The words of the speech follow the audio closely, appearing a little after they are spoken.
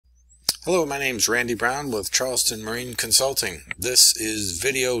Hello, my name is Randy Brown with Charleston Marine Consulting. This is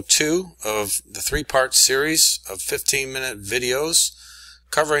video 2 of the 3-part series of 15-minute videos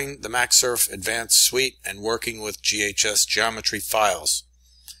covering the Maxsurf Advanced Suite and working with GHS Geometry files.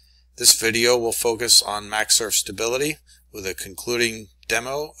 This video will focus on Maxsurf Stability with a concluding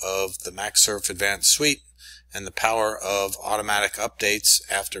demo of the Maxsurf Advanced Suite and the power of automatic updates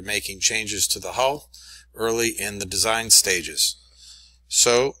after making changes to the hull early in the design stages.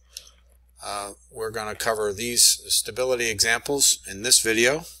 So, we're going to cover these stability examples in this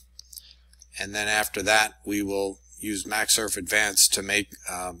video, and then after that we will use Maxsurf Advanced to make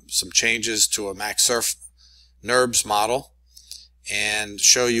some changes to a Maxsurf NURBS model and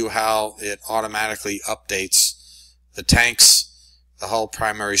show you how it automatically updates the tanks, the hull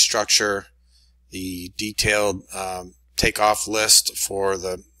primary structure, the detailed takeoff list for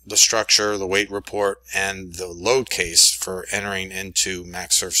the structure, the weight report, and the load case for entering into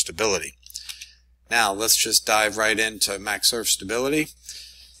Maxsurf Stability. Now let's just dive right into Maxsurf Stability.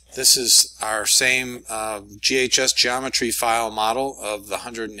 This is our same GHS Geometry file model of the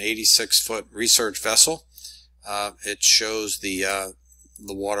 186-foot research vessel. It shows the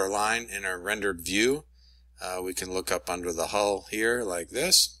water line in a rendered view. We can look up under the hull here like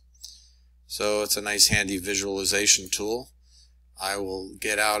this. So it's a nice handy visualization tool. I will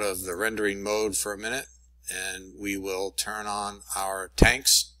get out of the rendering mode for a minute and we will turn on our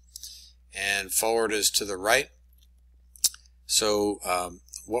tanks. And forward is to the right. So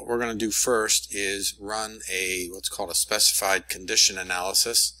what we're going to do first is run what's called a specified condition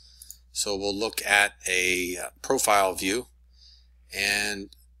analysis. So we'll look at a profile view, and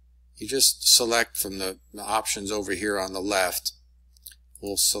you just select from the options over here on the left.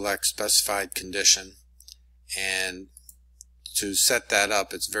 We'll select specified condition, and to set that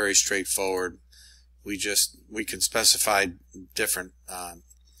up it's very straightforward. We can specify different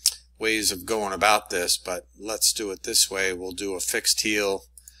ways of going about this, but let's do it this way. We'll do a fixed heel,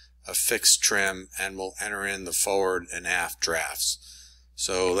 a fixed trim, and we'll enter in the forward and aft drafts.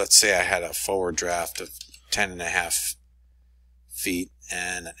 So let's say I had a forward draft of 10.5 feet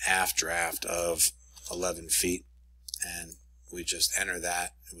and an aft draft of 11 feet, and we just enter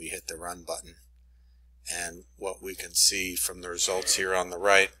that and we hit the run button. And what we can see from the results here on the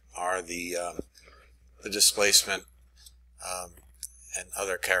right are the displacement and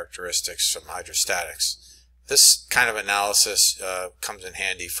other characteristics from hydrostatics. This kind of analysis comes in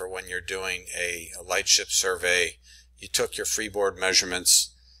handy for when you're doing a lightship survey. You took your freeboard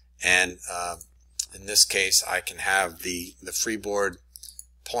measurements, and in this case I can have the freeboard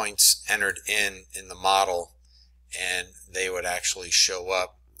points entered in the model, and they would actually show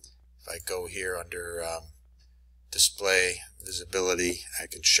up. If I go here under display visibility, I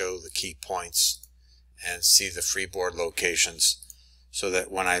can show the key points and see the freeboard locations, so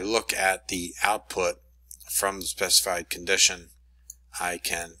that when I look at the output from the specified condition, I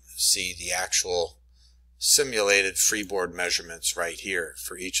can see the actual simulated freeboard measurements right here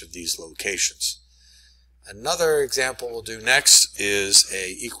for each of these locations. Another example we'll do next is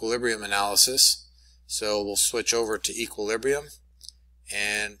a equilibrium analysis. So we'll switch over to equilibrium,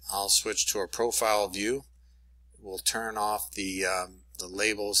 and I'll switch to a profile view. We'll turn off the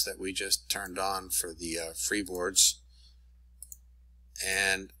labels that we just turned on for the freeboards.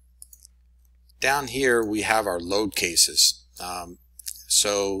 And down here we have our load cases.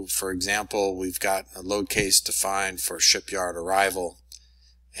 So for example, we've got a load case defined for shipyard arrival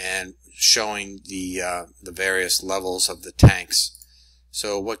and showing the various levels of the tanks.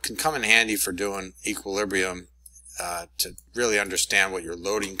 So what can come in handy for doing equilibrium to really understand what your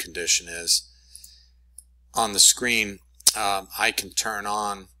loading condition is, on the screen I can turn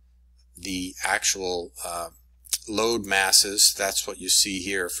on the actual load masses. That's what you see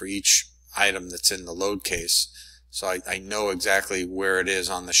here for each item that's in the load case. So I know exactly where it is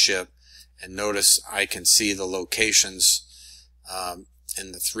on the ship, and notice I can see the locations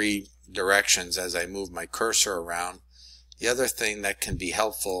in the 3 directions as I move my cursor around. The other thing that can be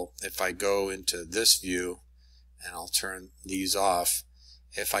helpful, if I go into this view, and I'll turn these off,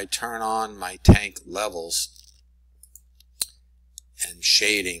 if I turn on my tank levels and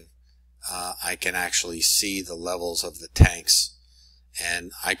shading, I can actually see the levels of the tanks,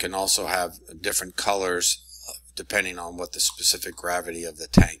 and I can also have different colors depending on what the specific gravity of the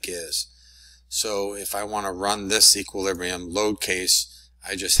tank is. So if I want to run this equilibrium load case,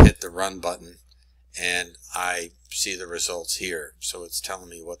 I just hit the run button and I see the results here. So it's telling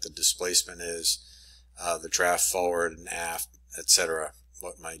me what the displacement is, the draft forward and aft, etc.,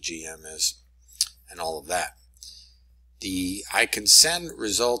 what my GM is, and all of that. I can send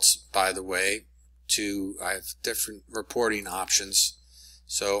results, by the way, I have different reporting options.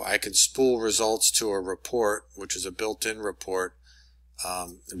 So I can spool results to a report, which is a built-in report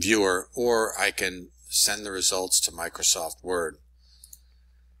viewer, or I can send the results to Microsoft Word.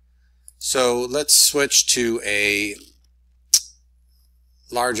 So let's switch to a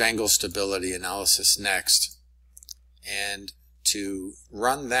large angle stability analysis next. And to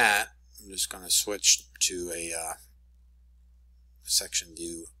run that, I'm just going to switch to a section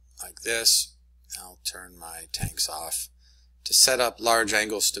view like this. I'll turn my tanks off. To set up large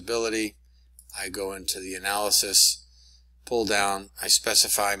angle stability, I go into the analysis, pull down, I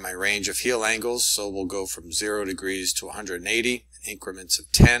specify my range of heel angles, so we'll go from 0 degrees to 180 in increments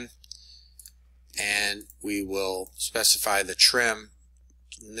of 10, and we will specify the trim.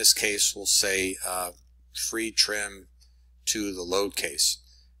 In this case, we'll say free trim to the load case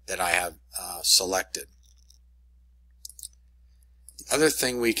that I have selected. The other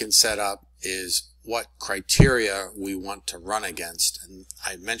thing we can set up is what criteria we want to run against, and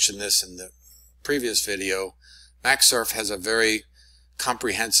I mentioned this in the previous video. Maxsurf has a very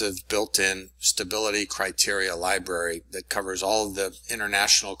comprehensive built-in stability criteria library that covers all of the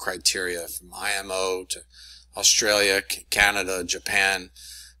international criteria from IMO to Australia, Canada, Japan,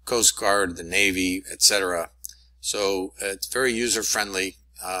 Coast Guard, the Navy, etc. So it's very user-friendly,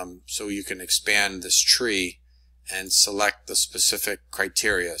 so you can expand this tree and select the specific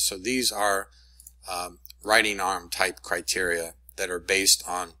criteria. So these are writing arm type criteria that are based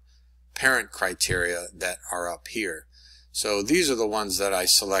on parent criteria that are up here. So these are the ones that I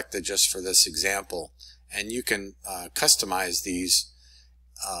selected just for this example, and you can customize these,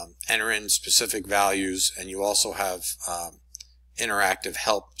 enter in specific values, and you also have interactive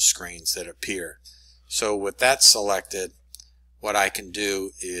help screens that appear. So with that selected, what I can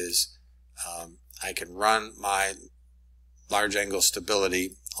do is I can run my large angle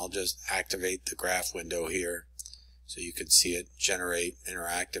stability. I'll just activate the graph window here so you can see it generate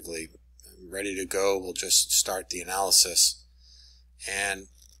interactively. Ready to go, we'll just start the analysis, and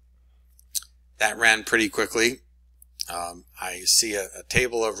that ran pretty quickly. I see a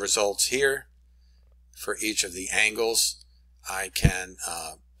table of results here for each of the angles. I can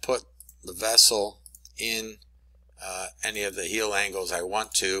put the vessel in any of the heel angles I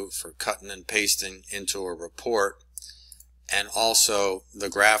want to for cutting and pasting into a report, and also the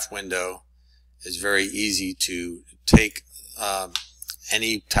graph window is very easy to take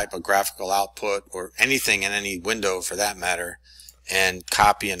any type of graphical output or anything in any window for that matter and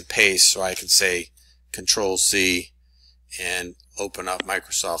copy and paste. So I can say Control C and open up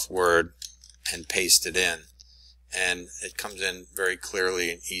Microsoft Word and paste it in, and it comes in very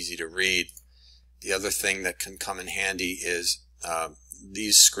clearly and easy to read. The other thing that can come in handy is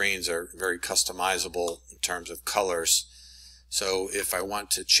these screens are very customizable in terms of colors. So if I want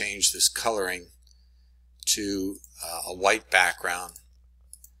to change this coloring to a white background,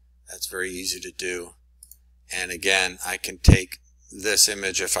 that's very easy to do. And again, I can take this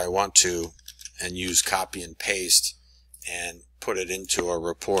image if I want to and use copy and paste and put it into a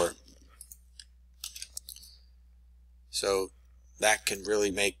report. So that can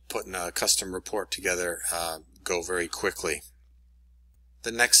really make putting a custom report together go very quickly.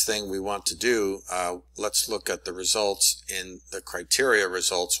 The next thing we want to do, let's look at the results in the criteria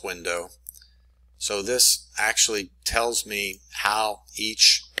results window. So this actually tells me how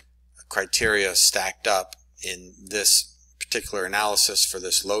each criteria stacked up in this particular analysis for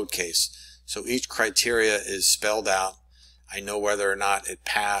this load case. So each criteria is spelled out. I know whether or not it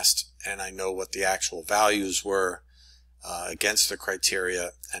passed, and I know what the actual values were against the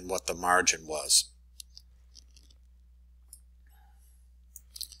criteria and what the margin was.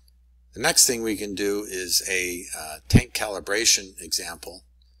 The next thing we can do is a tank calibration example,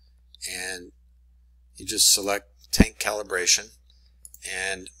 and you just select tank calibration,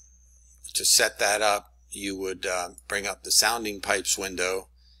 and to set that up you would bring up the sounding pipes window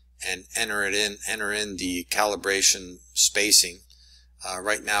and enter in the calibration spacing.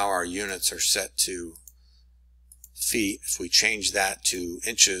 Right now our units are set to feet. If we change that to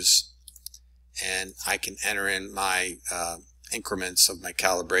inches, and I can enter in my increments of my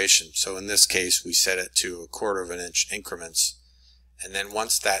calibration. So in this case we set it to 1/4 of an inch increments, and then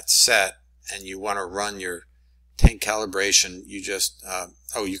once that's set and you want to run your tank calibration, you just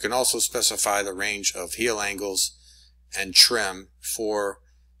you can also specify the range of heel angles and trim for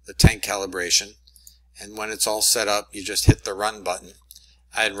the tank calibration, and when it's all set up you just hit the run button.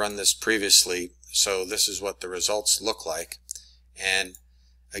 I had run this previously, so this is what the results look like. And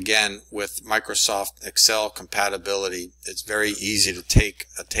again, with Microsoft Excel compatibility, it's very easy to take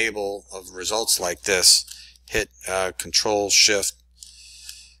a table of results like this, hit Control Shift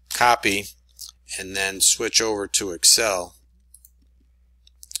copy, and then switch over to Excel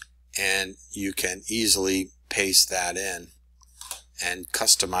and you can easily paste that in and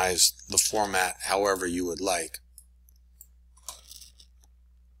customize the format however you would like.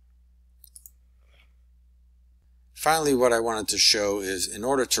 Finally, what I wanted to show is, in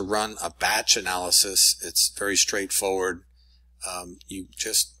order to run a batch analysis, it's very straightforward. You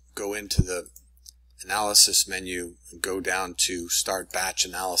just go into the analysis menu and go down to Start Batch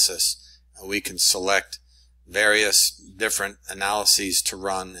Analysis, and we can select various different analyses to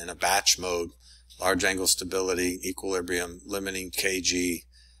run in a batch mode: large angle stability, equilibrium, limiting kg,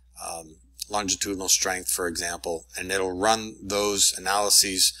 longitudinal strength, for example, and it'll run those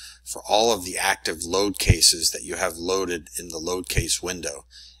analyses for all of the active load cases that you have loaded in the load case window,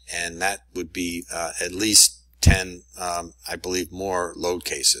 and that would be at least 10, I believe, more load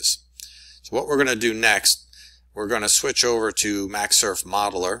cases. So what we're going to do next, we're going to switch over to Maxsurf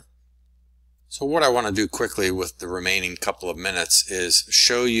Modeler. So what I want to do quickly with the remaining couple of minutes is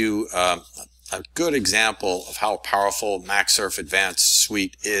show you a good example of how powerful Maxsurf Advanced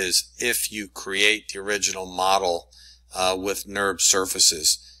Suite is if you create the original model with NURB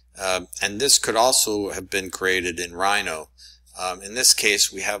surfaces. And this could also have been created in Rhino. In this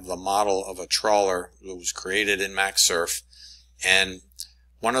case, we have the model of a trawler that was created in Maxsurf, and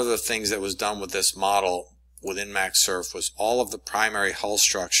one of the things that was done with this model within Maxsurf was all of the primary hull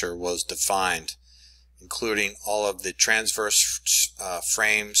structure was defined, including all of the transverse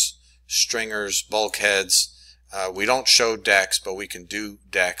frames, stringers, bulkheads. We don't show decks, but we can do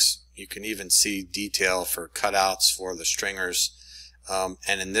decks. You can even see detail for cutouts for the stringers.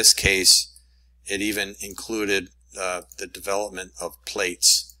 And in this case, it even included the development of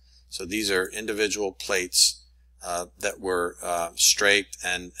plates. So these are individual plates that were straight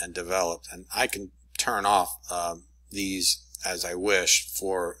and developed. And I can turn off these as I wish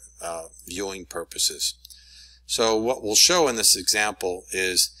for viewing purposes. So what we'll show in this example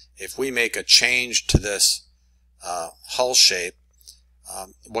is if we make a change to this hull shape,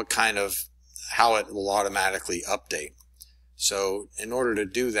 how it will automatically update. So in order to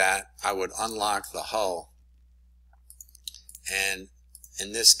do that, I would unlock the hull, and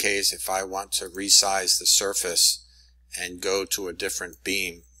in this case, if I want to resize the surface and go to a different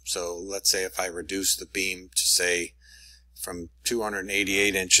beam, so let's say if I reduce the beam to, say, from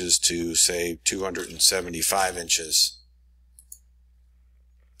 288 inches to, say, 275 inches,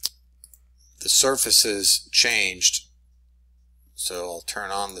 the surfaces changed. So I'll turn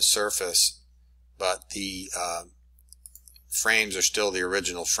on the surface, but the frames are still the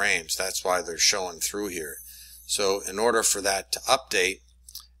original frames. That's why they're showing through here. So in order for that to update,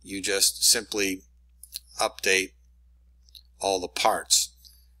 you just simply update all the parts.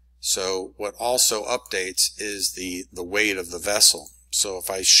 So what also updates is the weight of the vessel. So if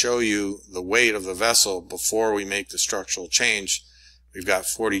I show you the weight of the vessel before we make the structural change, we've got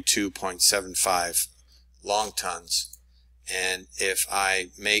 42.75 long tons. And if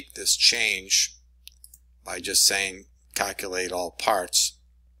I make this change by just saying calculate all parts,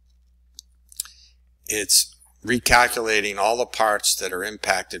 it's recalculating all the parts that are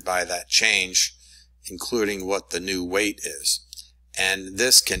impacted by that change, including what the new weight is. And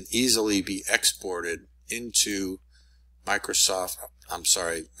this can easily be exported into Maxsurf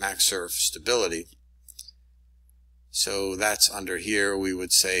Stability. So that's under here. We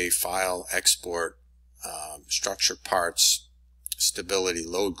would say File, Export, Structure Parts, Stability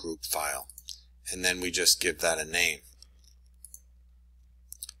Load Group File, and then we just give that a name.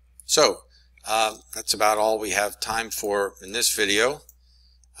 So that's about all we have time for in this video.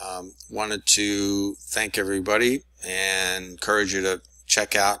 Wanted to thank everybody and encourage you to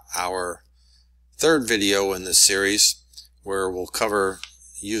check out our third video in this series, where we'll cover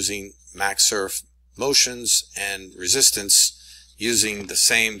using Maxsurf motions and resistance using the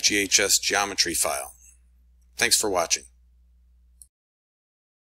same GHS geometry file. Thanks for watching.